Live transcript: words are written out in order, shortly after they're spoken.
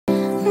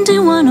Ndi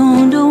wano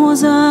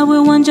ndowooza bwe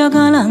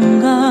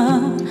wanjagalanga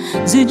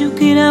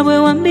nzijukira bwe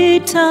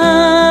wambita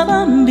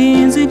bambi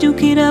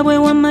nzijukira bwe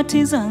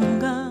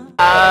wammatizanga.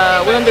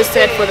 We're on the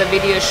set for the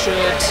video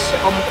shoot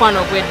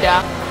Omukwano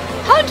Ogwedda.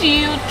 How do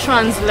you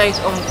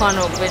translate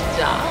Omukwano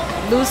Ogwedda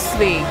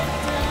loosely?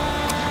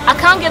 I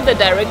can't get the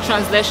direct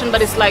translation,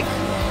 but it's like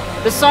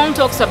the song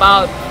talks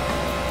about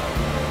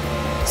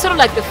sort of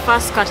like the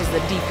first cut is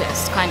the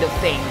deepest kind of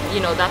thing.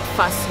 You know, that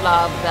first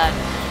love that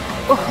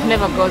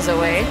never goes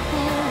away.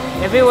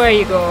 Everywhere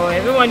you go,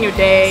 everyone you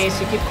date,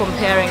 you keep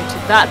comparing to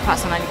that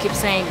person and you keep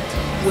saying,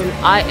 will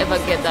I ever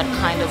get that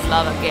kind of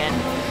love again?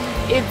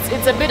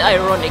 It's a bit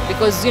ironic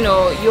because, you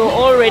know, you're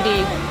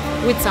already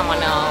with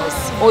someone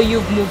else or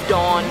you've moved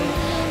on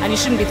and you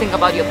shouldn't be thinking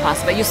about your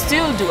past, but you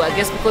still do, I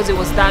guess, because it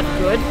was that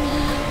good.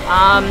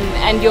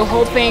 And you're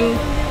hoping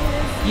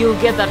you'll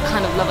get that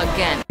kind of love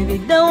again.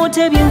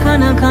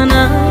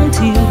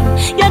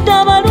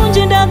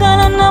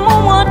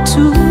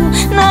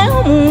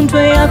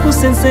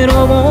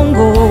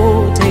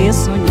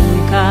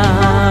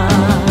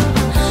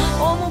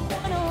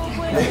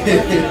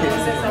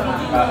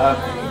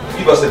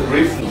 Give us a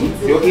brief.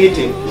 You're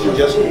eating, you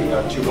just eat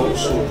that tuna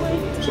soup.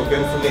 So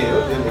can for me,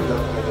 then we can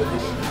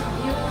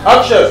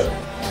action!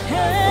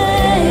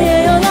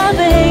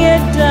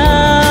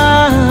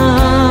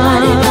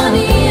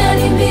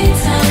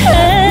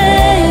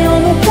 Hey,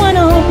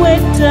 Omukwano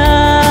Ogwedda.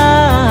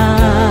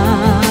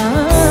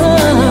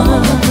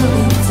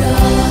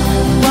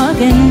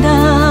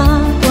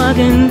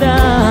 Wagenda.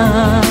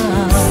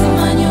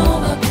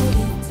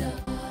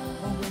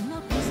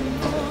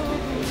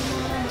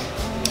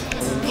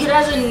 He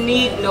doesn't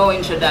need no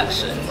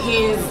introduction.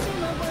 He's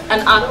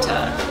an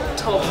actor,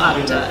 top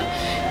actor,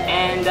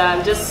 and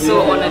I'm just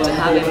so honored to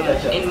have him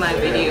in my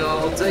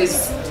video. So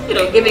he's, you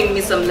know, giving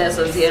me some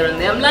lessons here and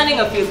there. I'm learning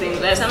a few things.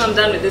 By the time I'm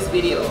done with this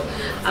video,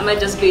 I might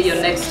just be your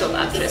next top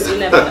actress. You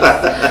never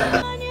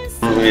know.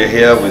 We're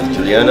here with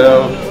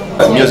Juliana.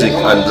 Music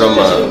and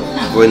drama,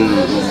 when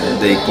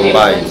they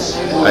combine,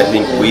 I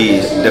think we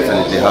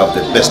definitely have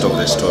the best of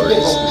the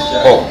stories.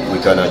 Hope we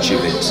can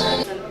achieve it.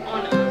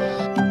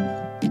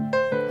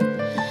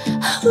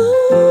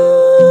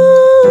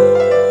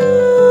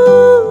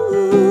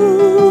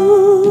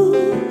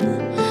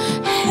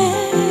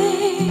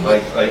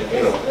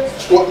 You know,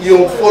 what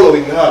you're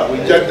following her, we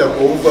just go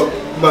over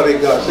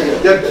Mariga.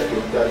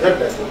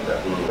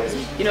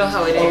 You know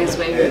how it is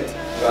when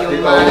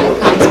your man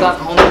comes back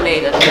home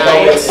late at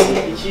night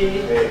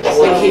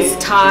with his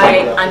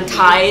tie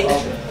untied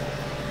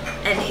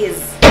and his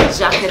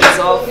jacket is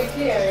off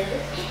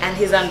and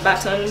he's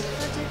unbuttoned.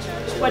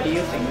 What do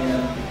you think?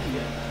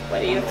 What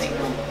do you think?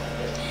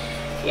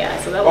 Yeah,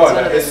 so that was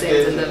one of the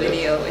scenes in the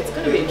video. It's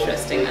going to be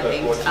interesting, I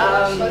think.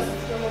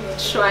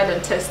 Tried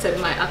and tested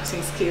my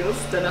acting skills.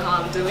 Don't know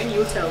how I'm doing.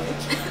 You tell me.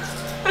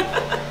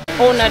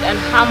 Honored and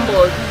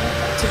humbled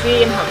to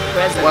be in her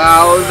presence.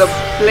 Wow, the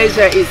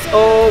pleasure is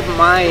all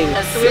mine.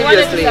 So we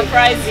wanted to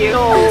surprise you.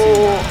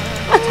 Oh.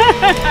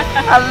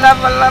 I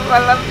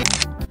love you.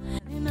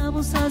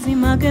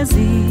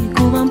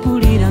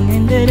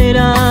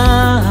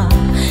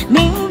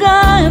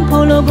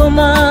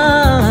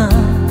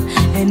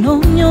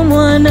 Enonyo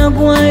mwana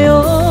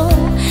gwayo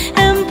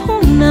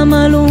empuna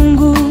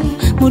malungu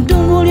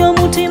mudungu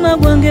ly'omutima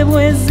gwange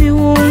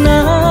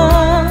bweziwuna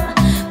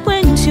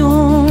bwentyo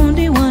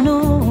ndi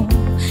wano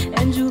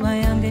enjuba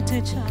yange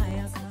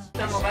tekyayaka.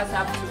 Some of us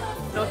have to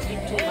not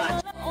eat too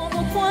much.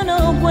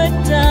 Omukwano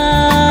Ogwedda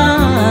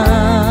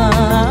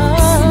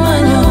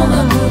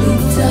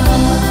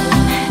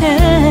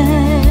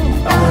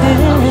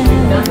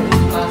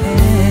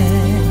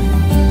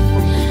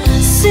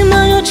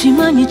simanyo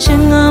kimanyi kye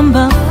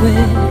ngamba gwe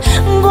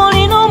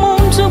ng'olina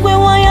omuntu gwe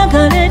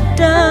wayagala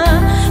edda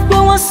gwe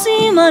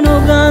wasiima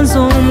n'oganza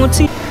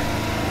omuti.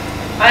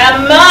 I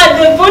am mad.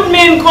 They put me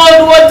in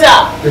cold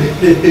water.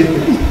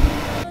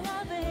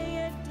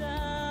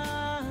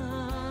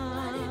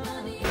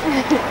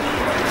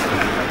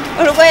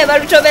 Olugoye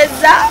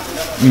balutobezza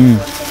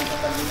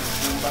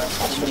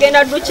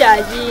tugenda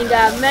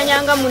tukyajinga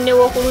mmanyanga munne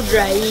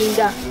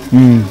w'okuludryinga.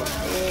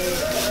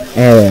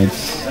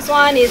 This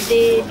one is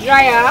the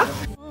dryer.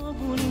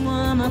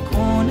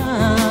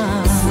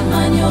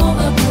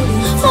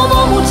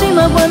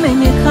 Omutima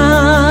gwamenyeka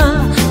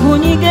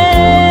bunyige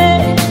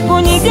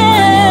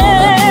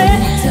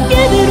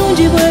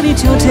ebirungi bwe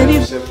bityo tebi.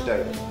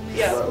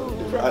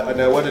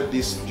 And I wanted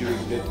this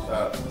during that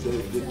time.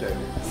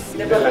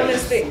 The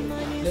performance thing.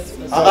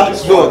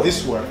 No,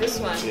 this one. This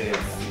one. Yeah.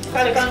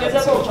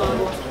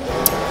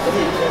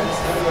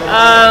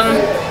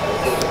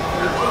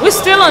 We're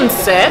still on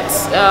set.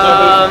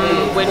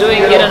 We're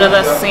doing yet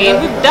another scene.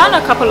 We've done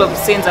a couple of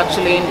scenes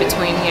actually in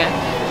between here,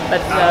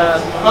 but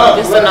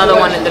this is another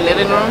one in the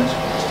living room.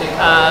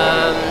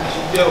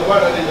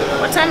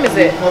 What time is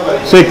it?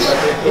 6.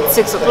 It's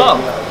 6 o'clock.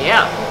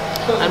 Yeah,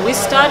 and we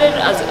started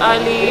as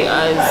early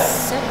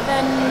as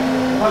 7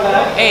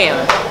 a.m.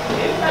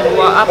 and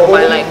we're up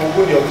by like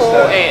 4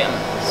 a.m.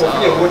 So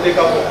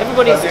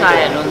everybody's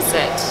tired on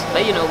set,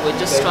 but you know, we're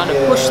just trying to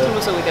push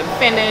through so we can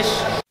finish.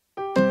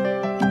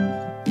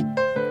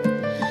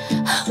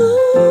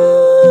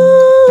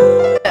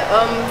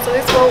 So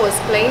this wall was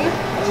plain.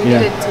 We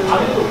needed to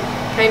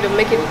kind of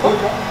make it pop.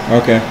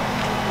 Okay.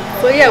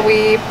 So yeah,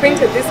 we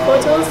printed these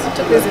photos,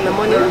 took this in the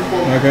morning.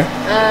 Okay.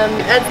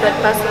 It adds that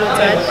personal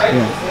touch.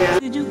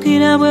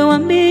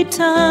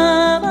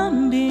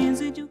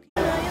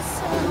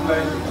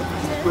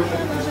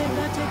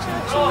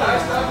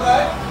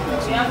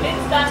 We have been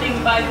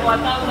standing by for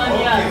 1,000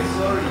 years.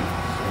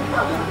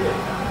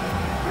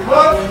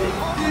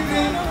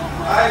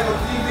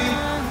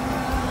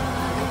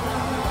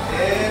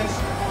 And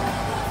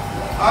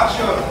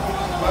action.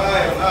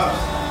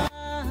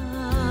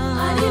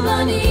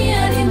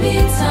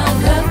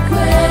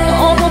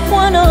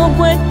 Omukwano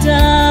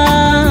Ogwedda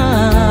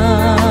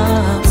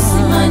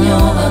simanyi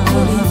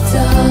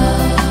obakulita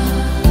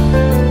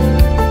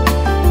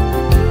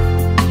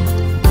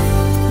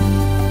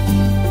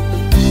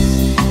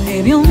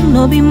ebyo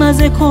nno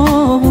bimazeko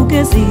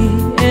obugezi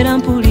era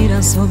mpulira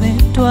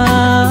nsobeddwa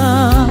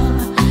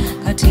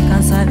kati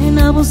kansabe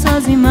na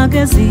busazi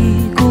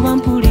magezi kuba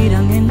mpulira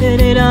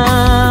ngenderera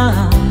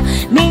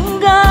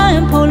ninga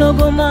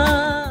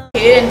empologoma. He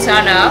didn't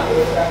turn up.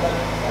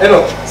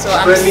 Hello. So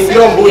I'm sitting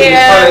here, I'm waiting.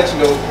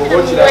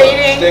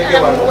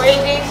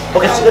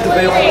 Okay,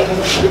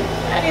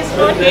 And he's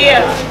not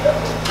here.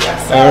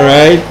 So, all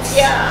right.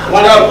 Yeah.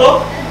 What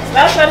up?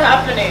 That's what's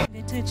happening.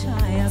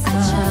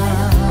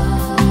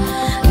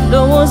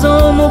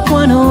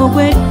 Omukwano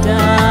Ogwedda,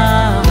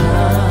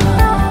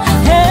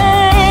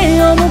 hey,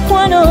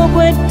 Omukwano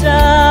Ogwedda,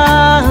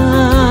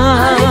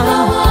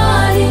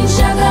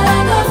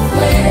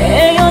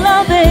 eyo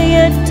labe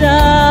yedda.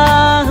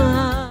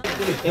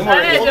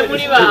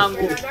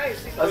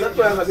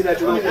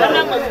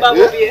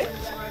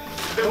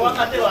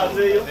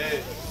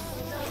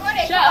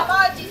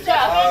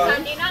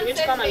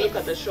 Let's come and look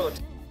at the shot.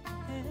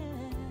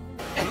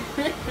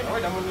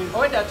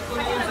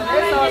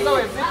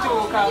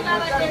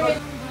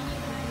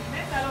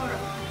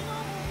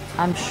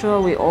 I'm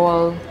sure we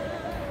all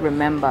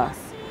remember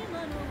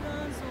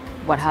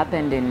what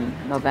happened in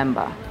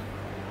November.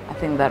 I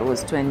think that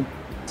was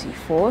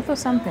 24th or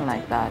something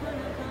like that.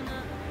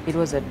 It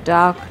was a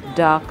dark,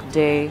 dark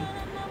day,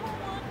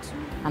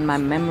 and my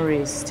memory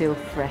is still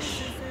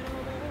fresh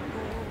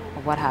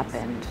of what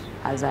happened,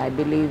 as I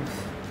believe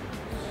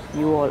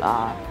you all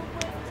are.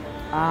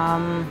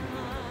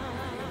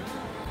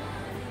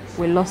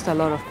 We lost a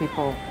lot of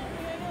people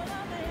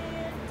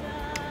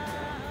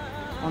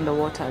on the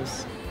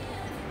waters,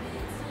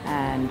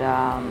 and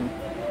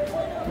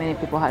many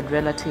people had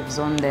relatives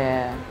on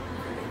there,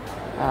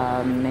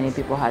 many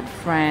people had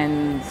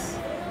friends.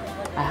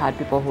 I had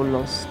people who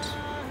lost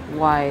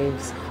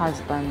wives,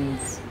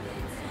 husbands,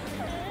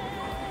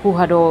 who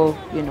had all,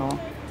 you know,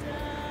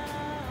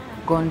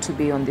 gone to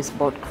be on this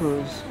boat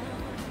cruise,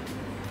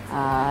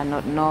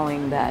 not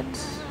knowing that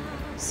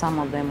some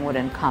of them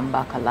wouldn't come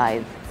back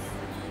alive.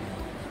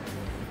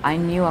 I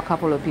knew a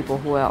couple of people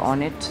who were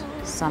on it.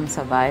 Some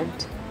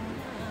survived.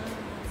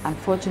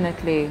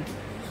 Unfortunately,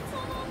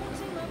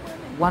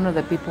 one of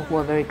the people who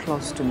were very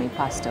close to me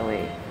passed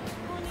away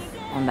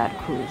on that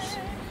cruise.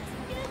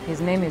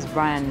 His name is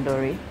Brian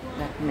Dory,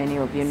 that many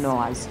of you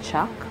know as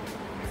Chuck.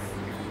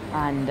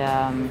 And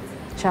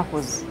Chuck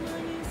was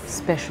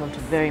special to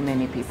very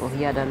many people.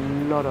 He had a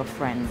lot of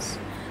friends,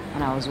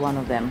 and I was one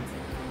of them.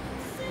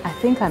 I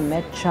think I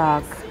met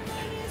Chuck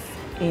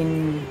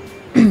in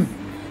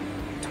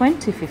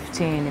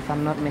 2015, if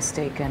I'm not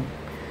mistaken.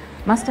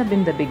 Must have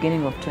been the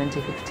beginning of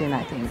 2015,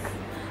 I think.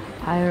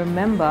 I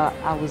remember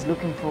I was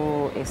looking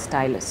for a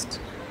stylist.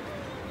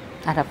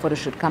 I had a photo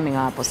shoot coming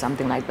up or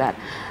something like that.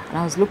 And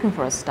I was looking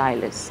for a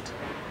stylist.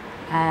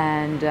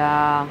 And,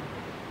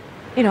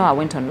 you know, I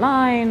went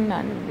online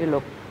and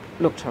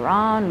looked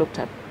around, looked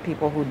at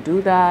people who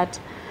do that.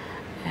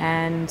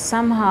 And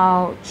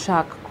somehow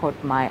Chuck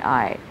caught my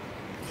eye.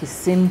 He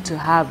seemed to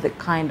have the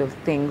kind of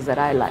things that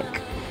I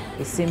like.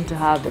 He seemed to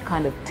have the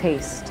kind of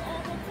taste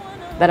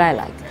that I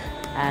like.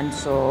 And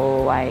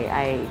so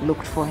I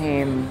looked for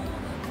him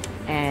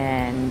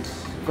and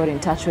got in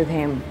touch with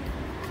him.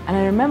 And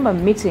I remember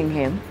meeting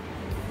him,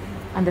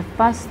 and the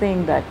first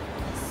thing that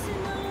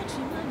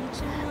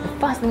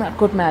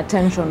caught my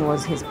attention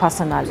was his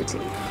personality.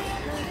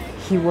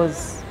 He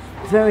was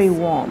very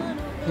warm.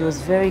 He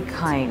was very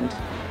kind.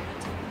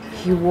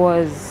 He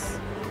was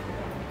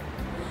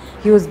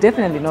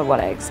definitely not what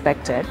I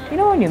expected. You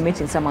know, when you're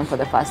meeting someone for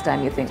the first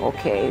time, you think,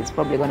 okay, he's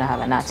probably gonna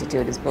have an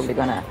attitude,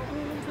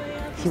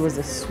 he was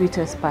the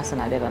sweetest person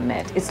I'd ever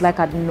met. It's like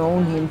I'd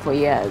known him for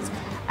years,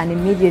 and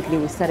immediately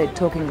we started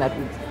talking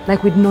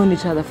like we'd known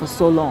each other for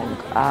so long.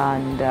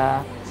 And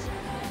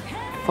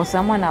for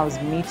someone I was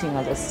meeting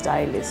as a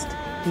stylist,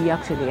 he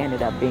actually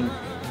ended up being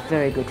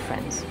very good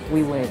friends.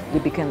 We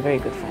became very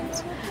good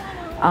friends.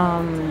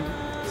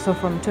 So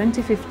from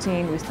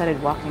 2015, we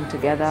started working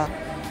together.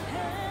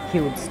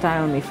 He would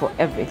style me for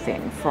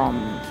everything,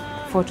 from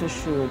photo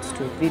shoots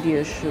to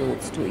video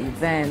shoots to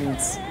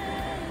events.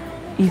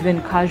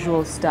 even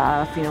casual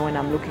stuff, you know, when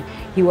I'm looking.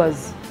 He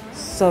was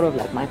sort of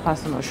like my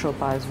personal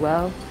shopper as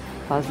well.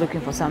 If I was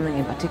looking for something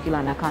in particular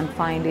and I can't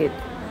find it,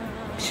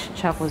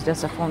 Chuck was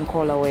just a phone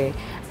call away,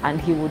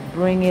 and he would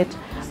bring it,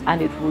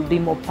 and it would be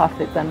more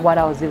perfect than what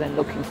I was even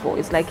looking for.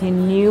 It's like he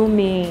knew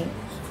me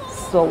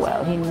so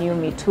well. He knew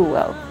me too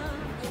well.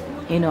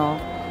 You know,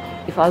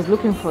 if I was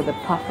looking for the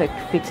perfect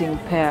fitting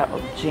pair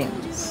of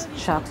jeans,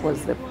 Chuck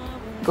was the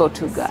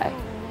go-to guy.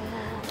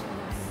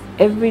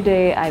 Every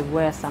day I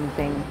wear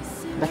something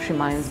that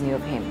reminds me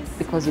of him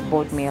because he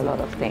bought me a lot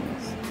of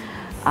things.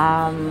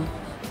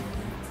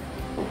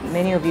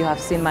 Many of you have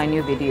seen my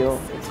new video.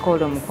 It's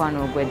called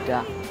Omukwano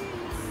Ogwedda.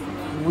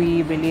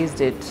 We released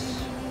it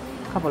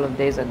a couple of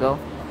days ago.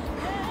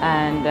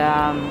 And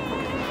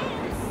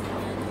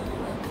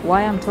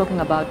why I'm talking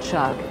about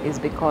Chuck is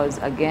because,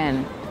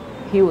 again,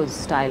 he was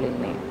styling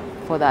me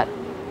for that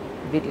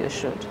video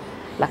shoot.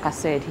 Like I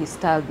said, he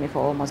styled me for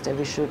almost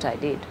every shoot I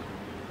did,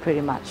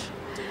 pretty much.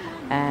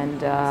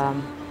 And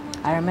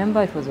I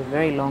remember it was a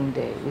very long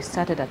day. We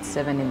started at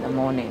 7 in the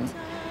morning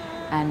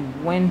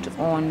and went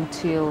on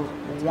till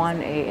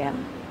 1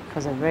 a.m. It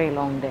was a very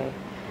long day.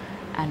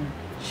 And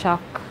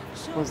Chuck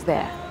was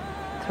there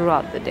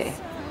throughout the day.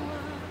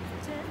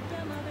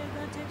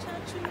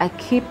 I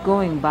keep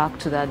going back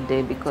to that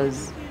day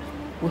because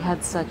we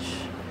had such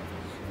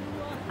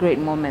great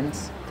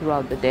moments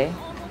throughout the day,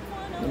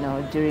 you know,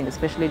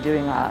 especially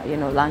during our, you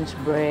know, lunch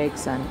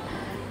breaks and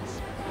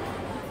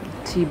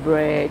tea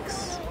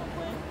breaks.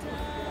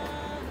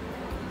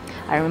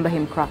 I remember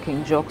him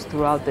cracking jokes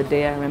throughout the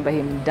day. I remember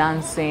him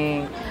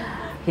dancing.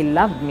 He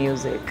loved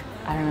music.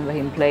 I remember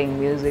him playing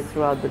music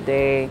throughout the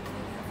day.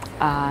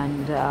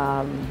 And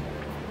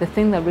the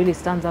thing that really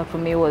stands out for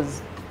me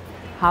was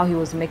how he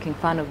was making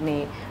fun of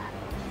me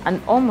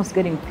and almost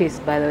getting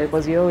pissed, by the way,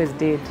 because he always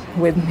did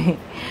with me,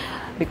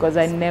 because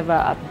I never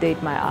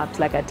update my apps.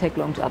 Like, I take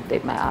long to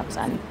update my apps,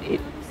 and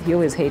he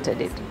always hated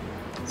it.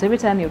 So every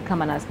time he would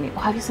come and ask me,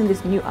 oh, have you seen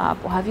this new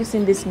app? Or have you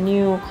seen this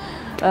new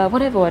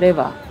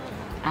whatever?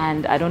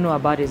 And I don't know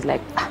about it. It's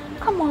like,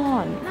 come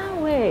on,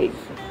 now wait.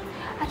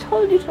 I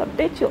told you to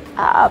update your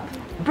app.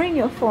 Bring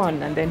your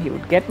phone. And then he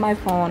would get my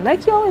phone,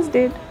 like he always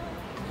did.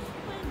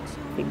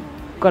 He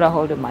got a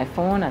hold of my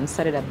phone and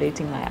started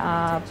updating my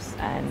apps.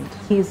 And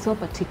he's so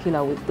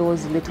particular with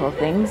those little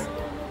things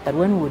that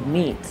when we would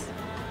meet,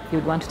 he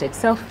would want to take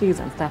selfies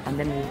and stuff. And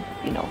then,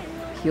 you know,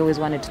 he always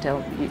wanted to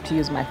tell you to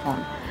use my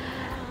phone.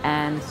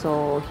 And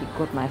so he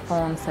got my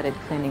phone, started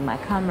cleaning my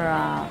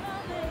camera.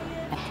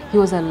 He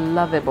was a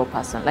lovable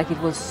person. Like, it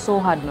was so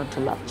hard not to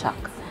love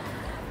Chuck.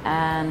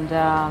 And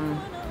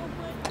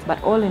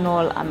but all in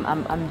all,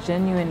 I'm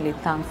genuinely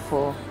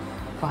thankful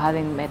for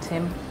having met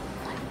him.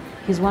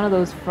 He's one of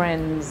those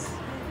friends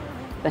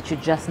that you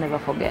just never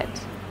forget,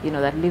 you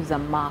know, that leaves a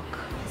mark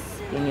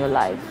in your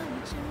life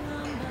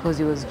because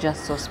he was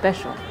just so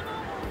special.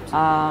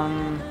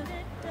 And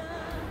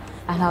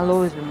I'll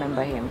always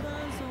remember him.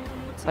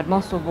 But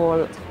most of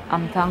all,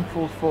 I'm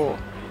thankful for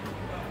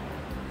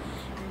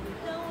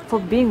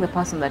being the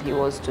person that he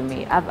was to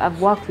me. I've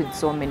worked with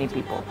so many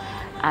people,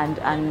 and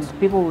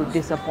people will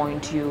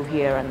disappoint you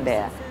here and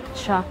there.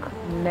 Chuck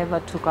never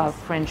took our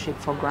friendship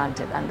for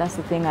granted, and that's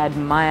the thing I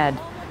admired,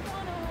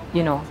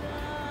 you know,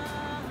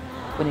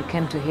 when it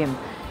came to him.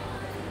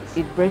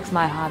 It breaks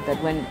my heart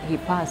that when he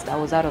passed, I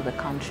was out of the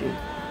country.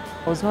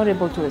 I was not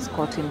able to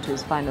escort him to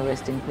his final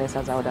resting place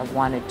as I would have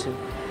wanted to,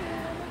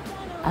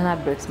 and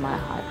that breaks my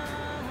heart.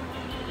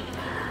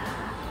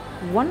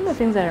 One of the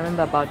things I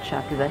remember about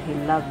Chuck is that he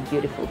loved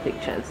beautiful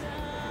pictures.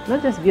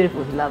 Not just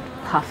beautiful, he loved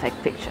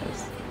perfect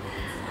pictures.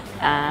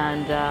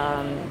 And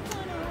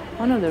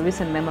one of the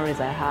recent memories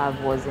I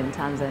have was in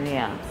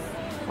Tanzania.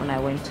 When I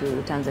went to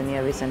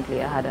Tanzania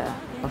recently, I had a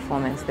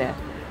performance there.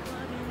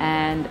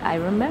 And I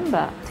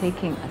remember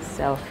taking a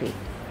selfie.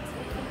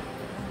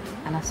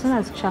 And as soon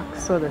as Chuck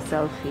saw the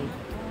selfie,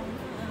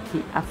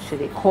 he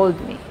actually called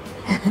me.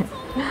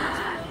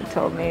 He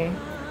told me,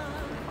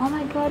 oh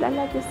my God, I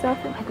like the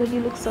selfie. Oh my God, you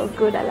look so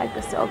good. I like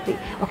the selfie.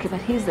 Okay, but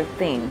here's the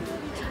thing.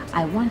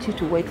 I want you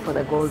to wait for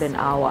the golden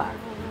hour.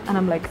 And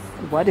I'm like,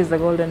 what is the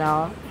golden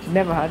hour?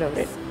 Never heard of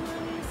it.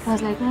 I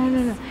was like,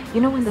 no.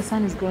 You know when the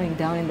sun is going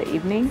down in the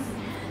evening?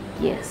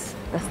 Yes,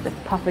 that's the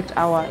perfect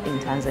hour in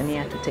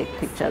Tanzania to take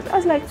pictures. I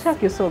was like,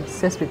 Chuck, you're so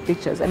obsessed with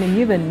pictures. I mean,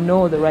 you even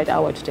know the right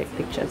hour to take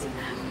pictures.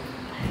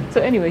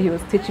 So anyway, he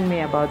was teaching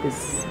me about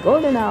this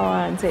golden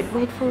hour and said,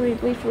 wait for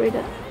it.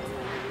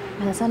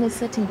 When the sun is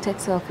setting, take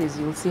selfies,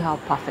 you'll see how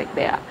perfect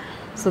they are.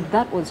 So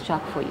that was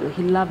Chuck for you.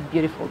 He loved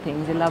beautiful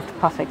things. He loved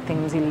perfect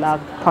things. He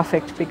loved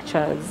perfect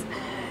pictures,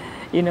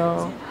 you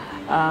know.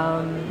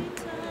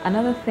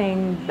 Another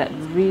thing that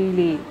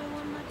really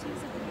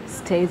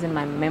stays in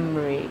my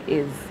memory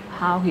is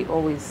how he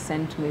always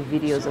sent me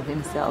videos of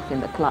himself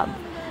in the club.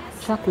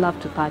 Chuck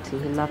loved to party.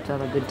 He loved to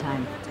have a good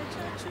time.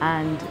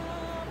 And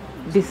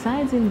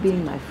besides him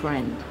being my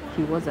friend,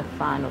 he was a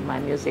fan of my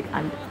music,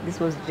 and this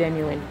was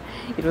genuine.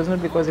 It was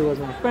not because he was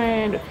my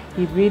friend.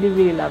 He really,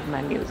 really loved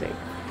my music.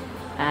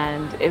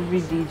 And every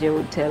DJ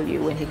would tell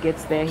you when he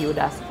gets there, he would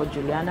ask for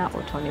Juliana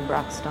or Tony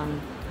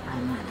Braxton,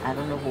 and I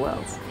don't know who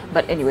else.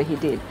 But anyway, he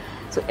did.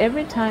 So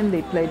every time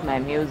they played my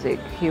music,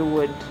 he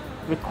would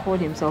record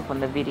himself on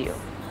the video,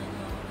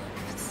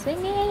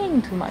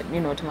 singing to my,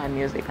 to my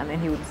music, and then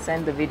he would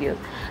send the videos.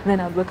 And then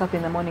I'd wake up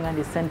in the morning and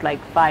he sent like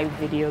 5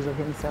 videos of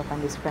himself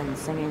and his friends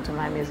singing to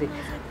my music.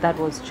 That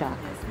was Chuck.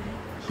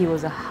 He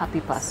was a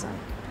happy person.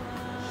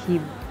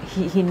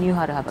 He knew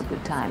how to have a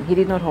good time. He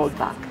did not hold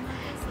back.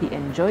 He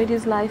enjoyed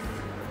his life.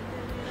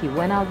 He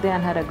went out there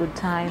and had a good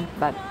time,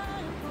 but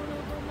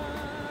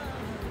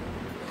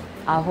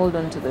I'll hold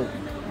on to the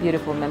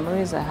beautiful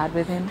memories I had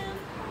with him,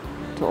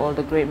 to all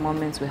the great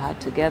moments we had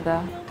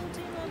together,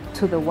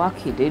 to the work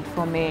he did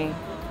for me,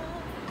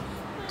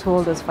 to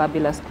all those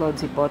fabulous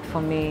clothes he bought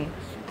for me.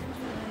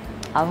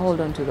 I'll hold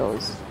on to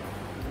those.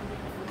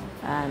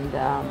 And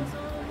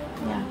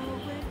yeah,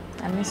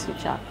 I miss you,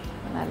 Chuck,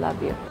 and I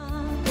love you.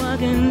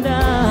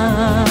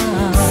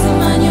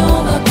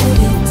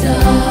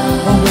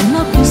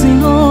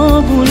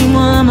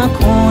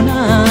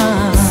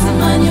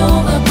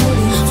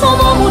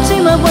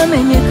 Omutima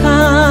gwamenyeka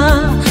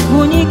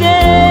bunyige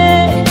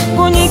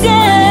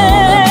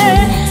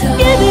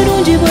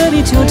ebirungi bwe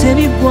bityo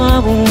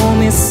tebiggwa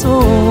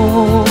buwomeso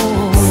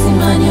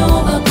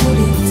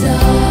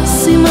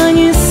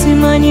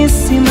simanyi